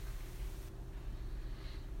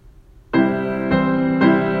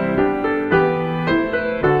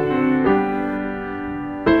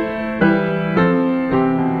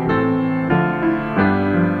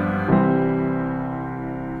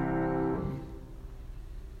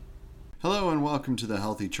Hello and welcome to the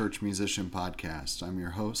Healthy Church Musician Podcast. I'm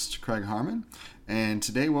your host, Craig Harmon, and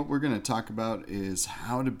today what we're going to talk about is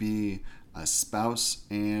how to be a spouse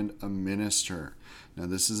and a minister. Now,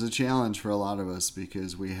 this is a challenge for a lot of us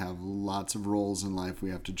because we have lots of roles in life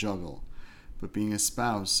we have to juggle, but being a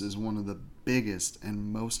spouse is one of the biggest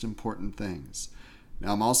and most important things.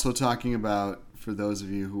 Now, I'm also talking about, for those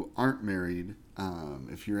of you who aren't married,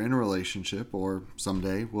 if you're in a relationship or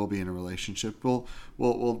someday will be in a relationship,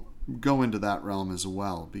 we'll go into that realm as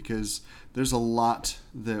well, because there's a lot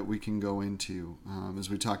that we can go into, as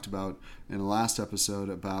we talked about in the last episode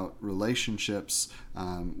about relationships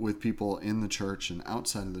with people in the church and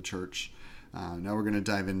outside of the church. Now we're going to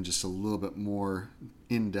dive in just a little bit more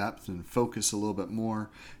in depth and focus a little bit more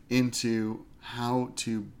into how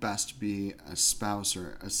to best be a spouse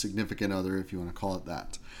or a significant other, if you want to call it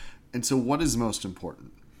that. And so what is most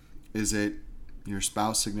important? Is it your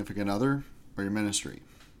spouse, significant other, or your ministry?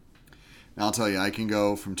 Now, I'll tell you, I can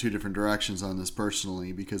go from two different directions on this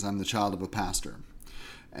personally because I'm the child of a pastor.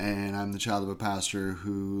 And I'm the child of a pastor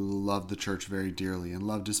who loved the church very dearly and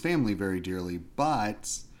loved his family very dearly.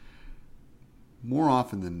 But more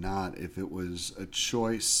often than not, if it was a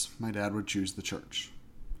choice, my dad would choose the church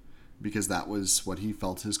because that was what he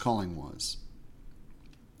felt his calling was.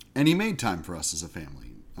 And he made time for us as a family.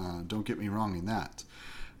 Don't get me wrong in that.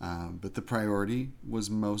 But the priority was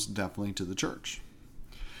most definitely to the church.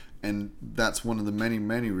 And that's one of the many,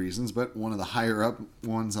 many reasons, but one of the higher up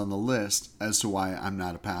ones on the list as to why I'm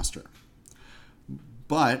not a pastor.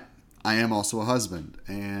 But I am also a husband.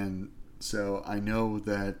 And so I know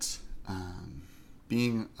that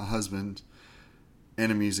being a husband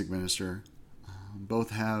and a music minister both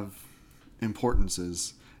have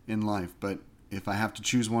importances in life. But if I have to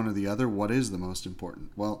choose one or the other, what is the most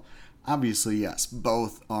important? Well, obviously, yes,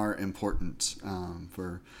 both are important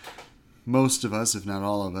for most of us, if not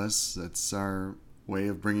all of us. That's our way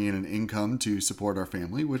of bringing in an income to support our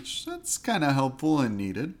family, which that's kind of helpful and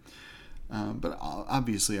needed. But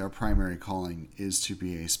obviously our primary calling is to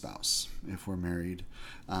be a spouse. If we're married,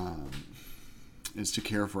 is to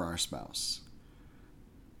care for our spouse.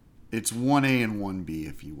 It's 1A and 1B,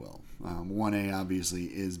 if you will. 1A obviously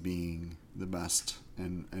is being the best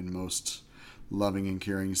and most loving and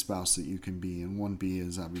caring spouse that you can be. And 1B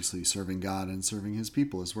is obviously serving God and serving his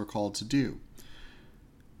people as we're called to do.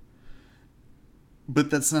 But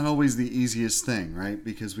that's not always the easiest thing, right?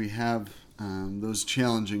 Because we have those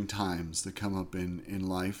challenging times that come up in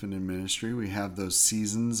life and in ministry. We have those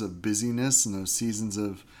seasons of busyness and those seasons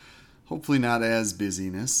of hopefully not as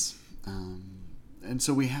busyness. And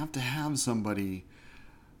so we have to have somebody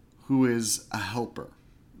who is a helper.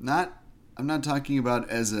 I'm not talking about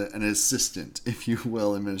as an assistant, if you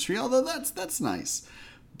will, in ministry, although that's nice.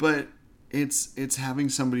 But it's having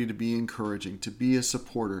somebody to be encouraging, to be a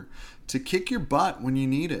supporter, to kick your butt when you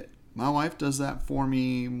need it. My wife does that for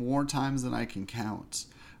me more times than I can count,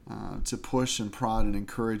 to push and prod and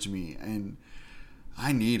encourage me. And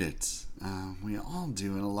I need it. We all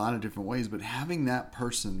do in a lot of different ways, but having that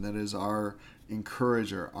person that is our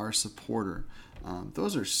encourager, our supporter,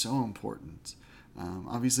 those are so important.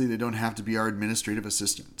 Obviously, they don't have to be our administrative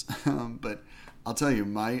assistant, but I'll tell you,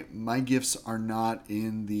 my gifts are not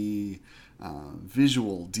in the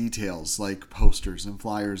visual details like posters and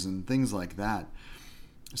flyers and things like that.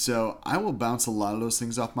 So I will bounce a lot of those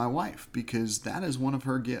things off my wife because that is one of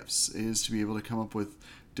her gifts, is to be able to come up with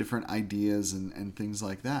different ideas and things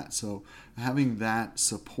like that. So having that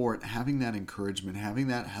support, having that encouragement, having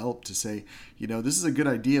that help to say, this is a good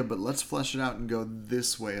idea, but let's flesh it out and go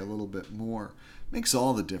this way a little bit more, makes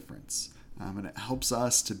all the difference. And it helps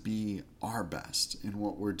us to be our best in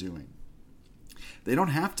what we're doing. They don't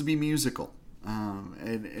have to be musical.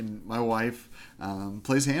 And my wife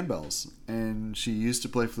plays handbells, and she used to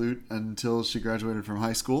play flute until she graduated from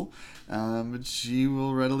high school. But she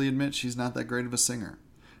will readily admit she's not that great of a singer.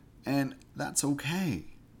 And that's okay.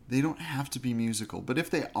 They don't have to be musical. But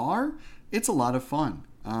if they are, it's a lot of fun.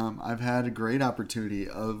 I've had a great opportunity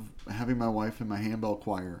of having my wife in my handbell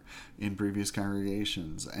choir in previous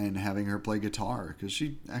congregations and having her play guitar because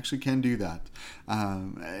she actually can do that.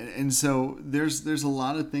 And so there's a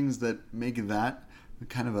lot of things that make that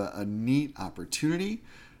kind of a neat opportunity,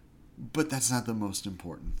 but that's not the most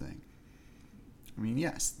important thing. I mean,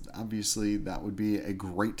 yes, obviously that would be a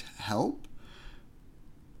great help,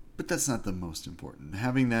 but that's not the most important.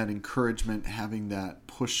 Having that encouragement, having that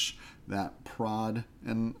push, that prod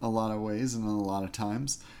in a lot of ways and in a lot of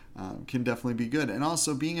times can definitely be good. And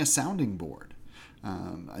also being a sounding board.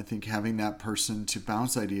 I think having that person to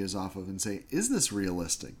bounce ideas off of and say, is this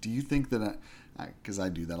realistic? Do you think that, because I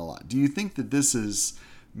do that a lot, do you think that this is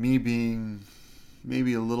me being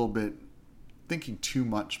maybe a little bit thinking too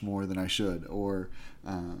much more than I should, or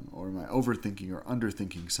am I overthinking or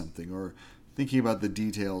underthinking something, or thinking about the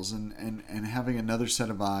details, and having another set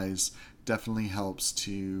of eyes definitely helps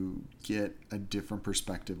to get a different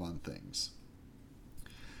perspective on things.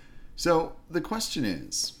 So the question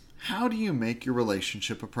is, how do you make your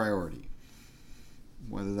relationship a priority?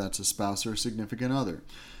 Whether that's a spouse or a significant other.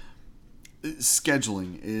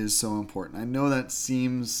 Scheduling is so important. I know that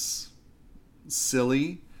seems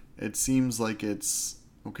silly. It seems like it's,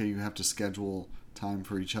 okay, you have to schedule time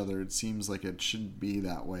for each other. It seems like it shouldn't be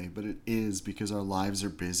that way, but it is, because our lives are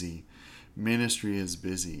busy. Ministry is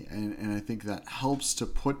busy. And I think that helps to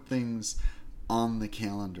put things on the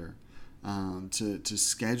calendar, to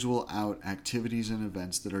schedule out activities and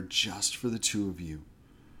events that are just for the two of you.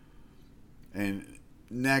 And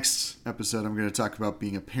next episode, I'm going to talk about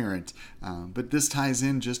being a parent, but this ties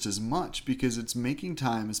in just as much, because it's making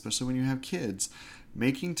time, especially when you have kids,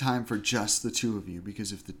 making time for just the two of you.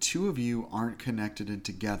 Because if the two of you aren't connected and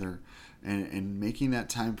together and making that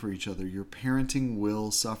time for each other, your parenting will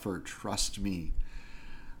suffer. Trust me.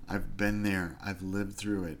 I've been there. I've lived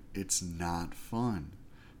through it. It's not fun.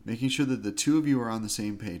 Making sure that the two of you are on the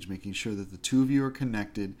same page, making sure that the two of you are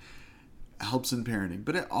connected, helps in parenting,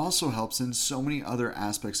 but it also helps in so many other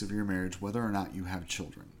aspects of your marriage, whether or not you have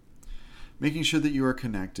children. Making sure that you are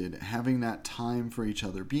connected, having that time for each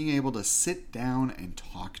other, being able to sit down and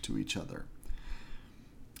talk to each other.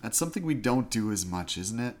 That's something we don't do as much,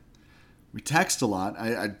 isn't it? We text a lot.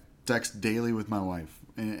 I text daily with my wife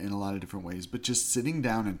in a lot of different ways, but just sitting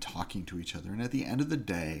down and talking to each other. And at the end of the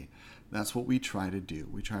day, that's what we try to do.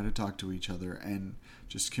 We try to talk to each other and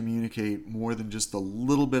just communicate more than just a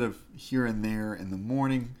little bit of here and there in the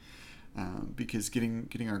morning, because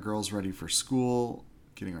getting our girls ready for school,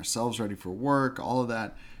 getting ourselves ready for work, all of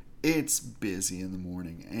that, it's busy in the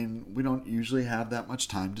morning, and we don't usually have that much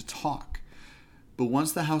time to talk. But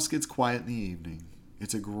once the house gets quiet in the evening,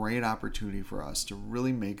 it's a great opportunity for us to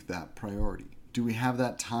really make that priority. Do we have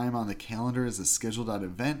that time on the calendar as a scheduled out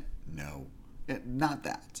event? No, not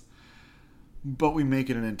that. But we make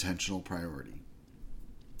it an intentional priority.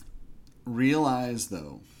 Realize,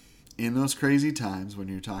 though, in those crazy times when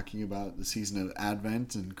you're talking about the season of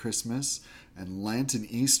Advent and Christmas and Lent and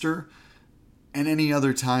Easter and any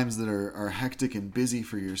other times that are hectic and busy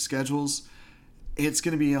for your schedules, it's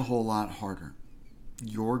going to be a whole lot harder.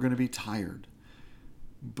 You're going to be tired.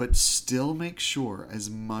 But still make sure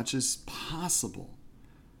as much as possible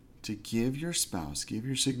to give your spouse, give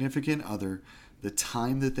your significant other the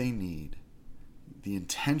time that they need, the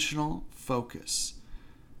intentional focus.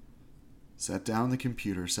 Set down the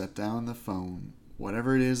computer, set down the phone,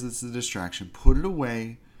 whatever it is that's the distraction, put it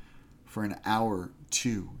away for an hour,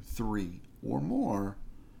 2, 3, or more,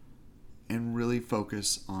 and really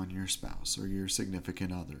focus on your spouse or your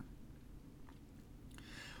significant other.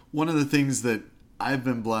 One of the things that I've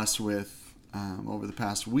been blessed with over the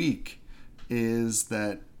past week is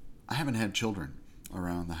that I haven't had children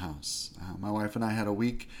around the house. My wife and I had a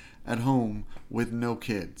week at home with no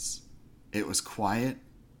kids. It was quiet,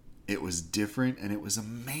 it was different, and it was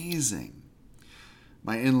amazing.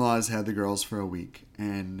 My in-laws had the girls for a week,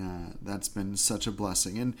 and that's been such a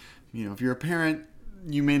blessing. And, you know, if you're a parent,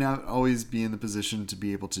 you may not always be in the position to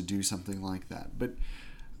be able to do something like that. But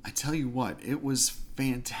I tell you what, it was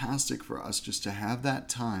fantastic for us just to have that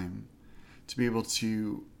time to be able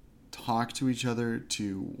to talk to each other,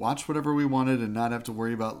 to watch whatever we wanted and not have to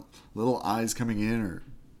worry about little eyes coming in or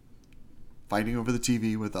fighting over the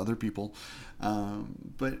TV with other people.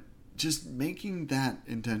 But just making that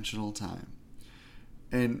intentional time.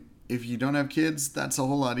 And if you don't have kids, that's a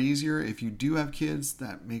whole lot easier. If you do have kids,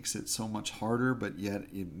 that makes it so much harder, but yet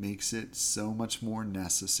it makes it so much more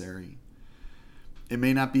necessary. It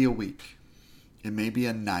may not be a week. It may be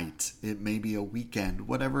a night. It may be a weekend.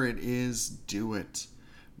 Whatever it is, do it.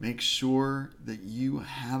 Make sure that you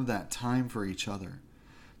have that time for each other,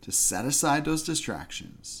 to set aside those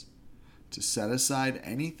distractions, to set aside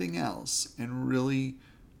anything else, and really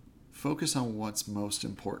focus on what's most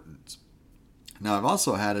important. Now, I've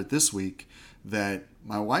also had it this week that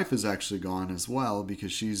my wife has actually gone as well,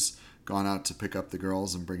 because she's gone out to pick up the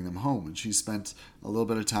girls and bring them home. And she spent a little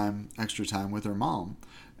bit of time, extra time with her mom.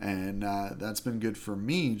 And that's been good for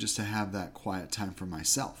me, just to have that quiet time for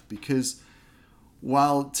myself. Because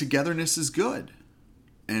while togetherness is good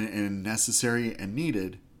and necessary and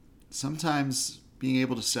needed, sometimes being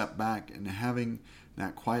able to step back and having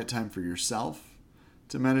that quiet time for yourself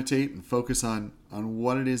to meditate and focus on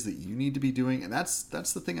what it is that you need to be doing. And that's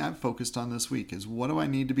the thing I've focused on this week, is what do I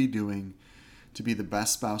need to be doing to be the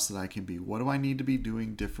best spouse that I can be? What do I need to be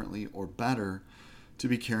doing differently or better to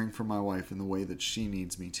be caring for my wife in the way that she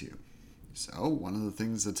needs me to? So one of the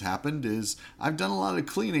things that's happened is I've done a lot of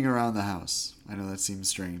cleaning around the house. I know that seems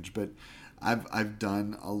strange, but I've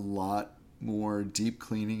done a lot more deep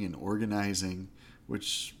cleaning and organizing,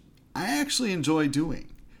 which I actually enjoy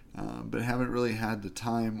doing, but haven't really had the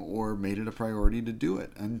time or made it a priority to do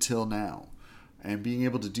it until now. And being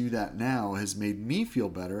able to do that now has made me feel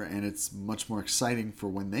better, and it's much more exciting for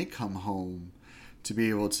when they come home to be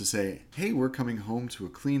able to say, hey, we're coming home to a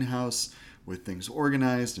clean house with things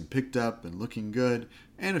organized and picked up and looking good,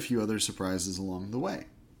 and a few other surprises along the way.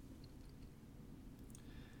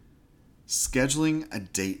 Scheduling a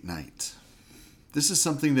date night. This is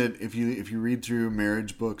something that if you read through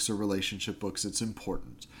marriage books or relationship books, it's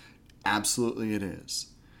important. Absolutely it is.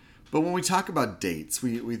 But when we talk about dates,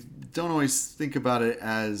 we don't always think about it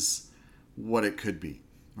as what it could be,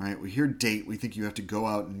 right? We hear date, we think you have to go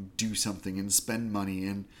out and do something and spend money.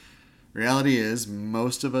 And reality is,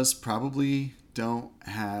 most of us probably don't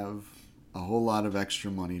have a whole lot of extra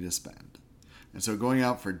money to spend. And so going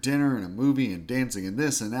out for dinner and a movie and dancing and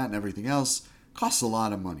this and that and everything else costs a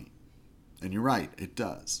lot of money. And you're right, it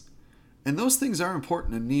does. And those things are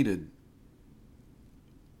important and needed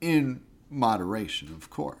in moderation, of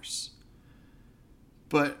course.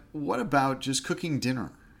 But what about just cooking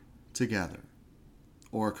dinner together?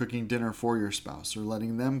 Or cooking dinner for your spouse, or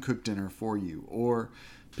letting them cook dinner for you, or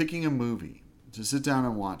picking a movie to sit down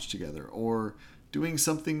and watch together, or doing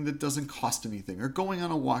something that doesn't cost anything, or going on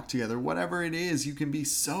a walk together. Whatever it is, you can be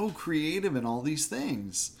so creative in all these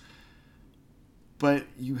things. But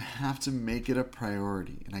you have to make it a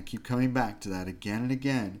priority. And I keep coming back to that again and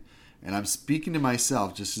again. And I'm speaking to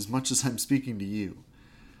myself just as much as I'm speaking to you.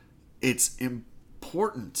 It's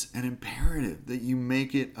important and imperative that you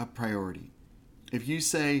make it a priority. If you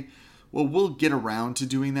say, well, we'll get around to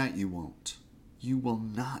doing that, you won't. You will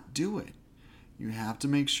not do it. You have to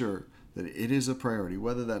make sure that it is a priority,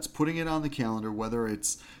 whether that's putting it on the calendar, whether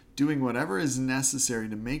it's doing whatever is necessary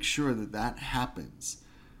to make sure that that happens.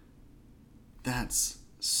 That's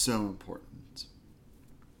so important.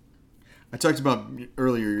 I talked about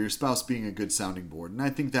earlier your spouse being a good sounding board, and I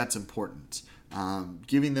think that's important.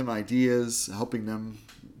 Giving them ideas, helping them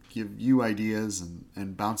give you ideas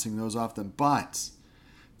and bouncing those off them. But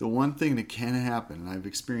the one thing that can happen, and I've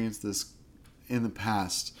experienced this in the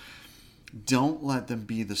past, don't let them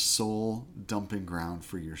be the sole dumping ground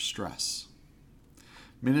for your stress.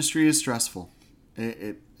 Ministry is stressful.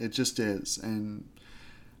 It just is. And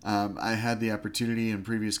I had the opportunity in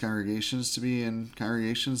previous congregations to be in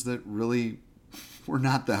congregations that really were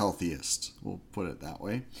not the healthiest. We'll put it that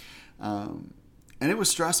way. And it was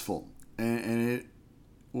stressful. And it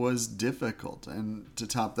was difficult. And to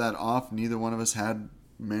top that off, neither one of us had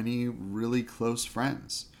many really close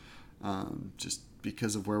friends. Just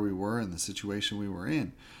because of where we were and the situation we were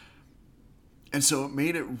in. And so it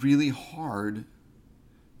made it really hard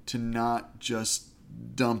to not just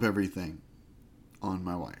dump everything on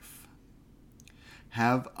my wife.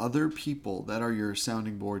 Have other people that are your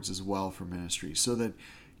sounding boards as well for ministry, so that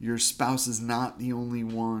your spouse is not the only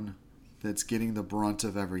one that's getting the brunt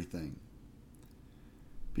of everything.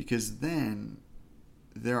 Because then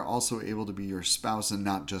they're also able to be your spouse and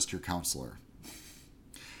not just your counselor.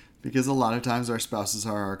 Because a lot of times our spouses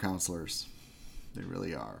are our counselors. They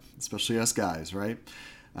really are. Especially us guys, right?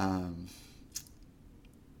 And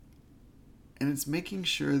it's making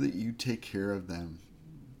sure that you take care of them.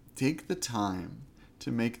 Take the time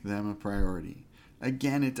to make them a priority.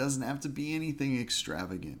 Again, it doesn't have to be anything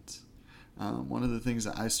extravagant. One of the things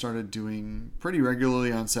that I started doing pretty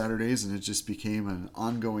regularly on Saturdays, and it just became an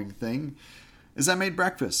ongoing thing, is I made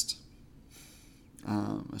breakfast.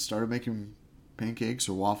 I started making pancakes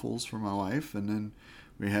or waffles for my wife, and then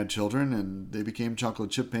we had children and they became chocolate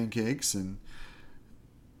chip pancakes, and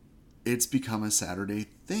it's become a Saturday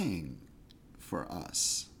thing for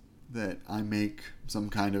us that I make some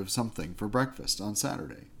kind of something for breakfast on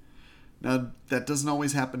Saturday. Now, that doesn't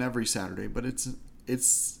always happen every Saturday, but it's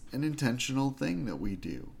an intentional thing that we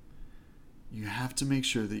do. You have to make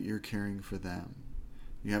sure that you're caring for them.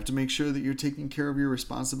 You have to make sure that you're taking care of your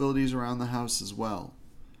responsibilities around the house as well.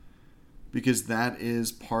 Because that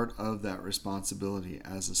is part of that responsibility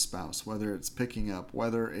as a spouse, whether it's picking up,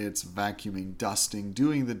 whether it's vacuuming, dusting,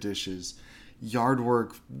 doing the dishes, yard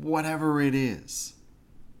work, whatever it is.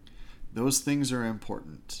 Those things are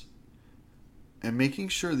important. And making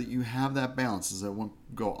sure that you have that balance, as I want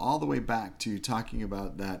to go all the way back to talking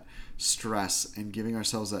about that stress and giving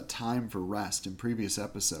ourselves that time for rest in previous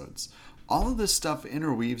episodes. All of this stuff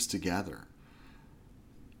interweaves together.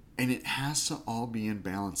 And it has to all be in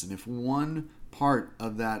balance. And if one part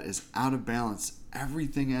of that is out of balance,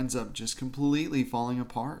 everything ends up just completely falling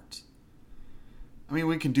apart. I mean,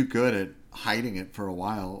 we can do good at hiding it for a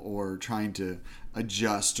while or trying to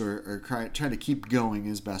adjust or try to keep going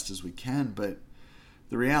as best as we can, but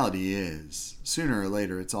the reality is, sooner or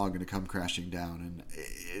later, it's all going to come crashing down, and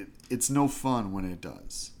it's no fun when it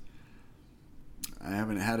does. I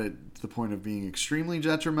haven't had it to the point of being extremely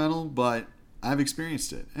detrimental, but I've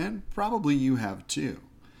experienced it, and probably you have too.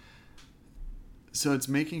 So it's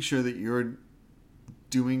making sure that you're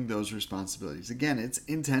doing those responsibilities. Again, it's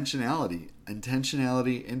intentionality. And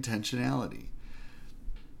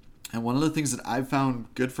one of the things that I've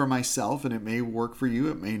found good for myself, and it may work for you,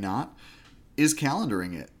 it may not, is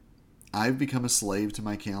calendaring it. I've become a slave to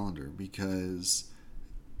my calendar because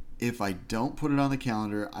if I don't put it on the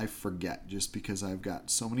calendar, I forget just because I've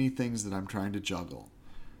got so many things that I'm trying to juggle.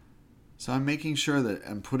 So I'm making sure that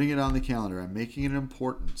I'm putting it on the calendar. I'm making it an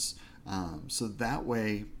importance. So that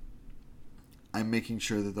way I'm making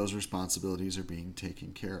sure that those responsibilities are being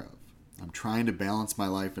taken care of. I'm trying to balance my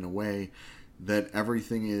life in a way that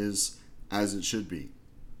everything is as it should be.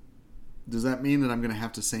 Does that mean that I'm going to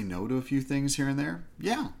have to say no to a few things here and there?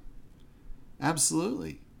 Yeah,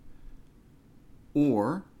 absolutely.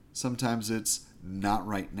 Or sometimes it's not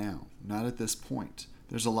right now, not at this point.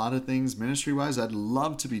 There's a lot of things ministry-wise I'd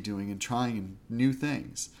love to be doing and trying new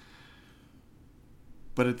things.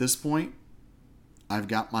 But at this point, I've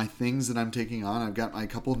got my things that I'm taking on. I've got my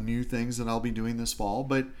couple new things that I'll be doing this fall,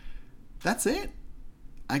 but that's it.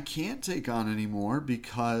 I can't take on anymore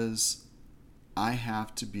because I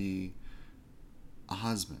have to be a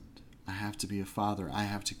husband. I have to be a father. I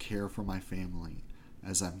have to care for my family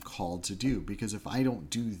as I'm called to do. Because if I don't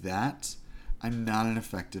do that, I'm not an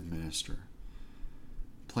effective minister.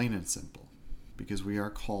 Plain and simple. Because we are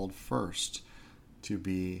called first to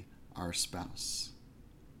be our spouse.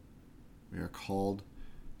 We are called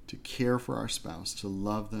to care for our spouse, to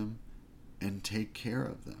love them, and take care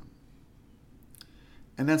of them.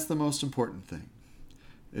 And that's the most important thing,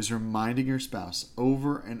 is reminding your spouse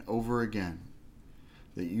over and over again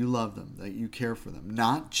that you love them, that you care for them,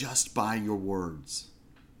 not just by your words.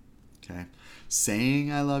 Okay?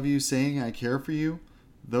 Saying I love you, saying I care for you,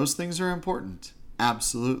 those things are important.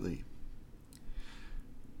 Absolutely.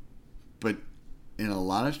 But in a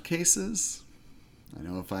lot of cases, I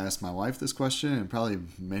know if I ask my wife this question, and probably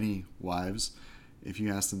many wives, if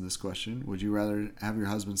you ask them this question, would you rather have your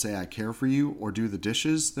husband say, I care for you, or do the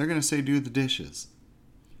dishes? They're going to say, do the dishes.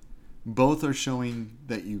 Both are showing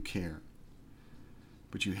that you care.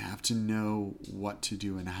 But you have to know what to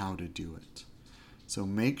do and how to do it. So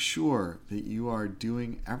make sure that you are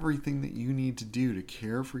doing everything that you need to do to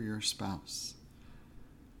care for your spouse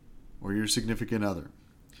or your significant other.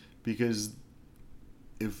 Because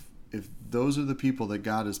if those are the people that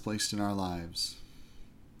God has placed in our lives,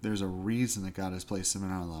 there's a reason that God has placed them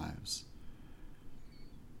in our lives.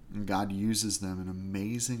 And God uses them in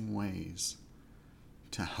amazing ways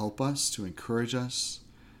to help us, to encourage us,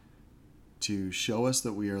 to show us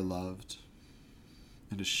that we are loved,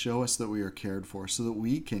 and to show us that we are cared for so that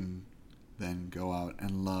we can then go out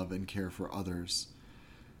and love and care for others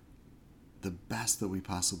the best that we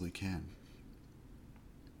possibly can.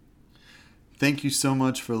 Thank you so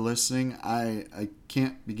much for listening. I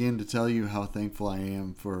can't begin to tell you how thankful I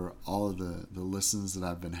am for all of the listens that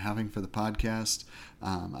I've been having for the podcast.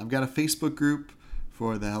 I've got a Facebook group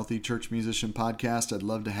for the Healthy Church Musician Podcast. I'd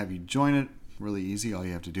love to have you join it. Really easy. All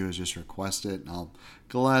you have to do is just request it, and I'll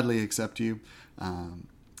gladly accept you.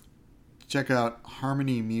 Check out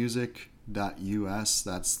harmonymusic.us.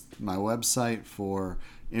 That's my website for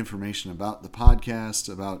information about the podcast,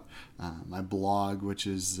 about my blog, which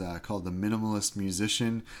is called The Minimalist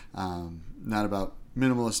Musician. Not about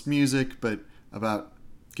minimalist music, but about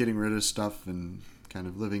getting rid of stuff and kind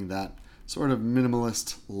of living that sort of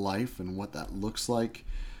minimalist life and what that looks like.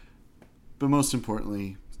 But most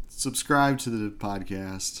importantly, subscribe to the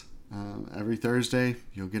podcast. Every Thursday,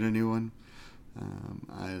 you'll get a new one.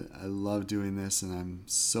 I love doing this, and I'm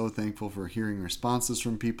so thankful for hearing responses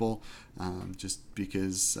from people, just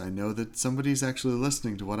because I know that somebody's actually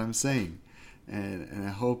listening to what I'm saying. And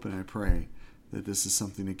I hope and I pray that this is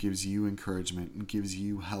something that gives you encouragement and gives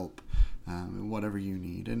you help in whatever you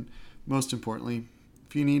need. And most importantly,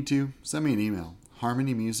 if you need to, send me an email,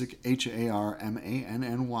 harmonymusic,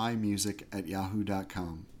 HARMANNY music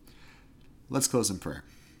 @yahoo.com. Let's close in prayer.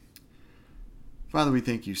 Father, we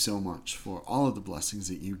thank you so much for all of the blessings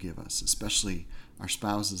that you give us, especially our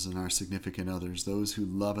spouses and our significant others, those who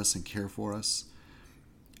love us and care for us.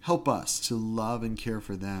 Help us to love and care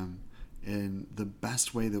for them in the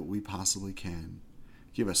best way that we possibly can.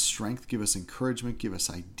 Give us strength, give us encouragement, give us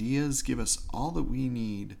ideas, give us all that we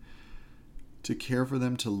need to care for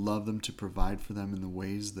them, to love them, to provide for them in the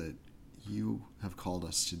ways that you have called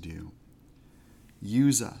us to do.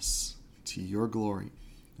 Use us to your glory.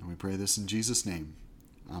 And we pray this in Jesus' name.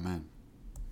 Amen.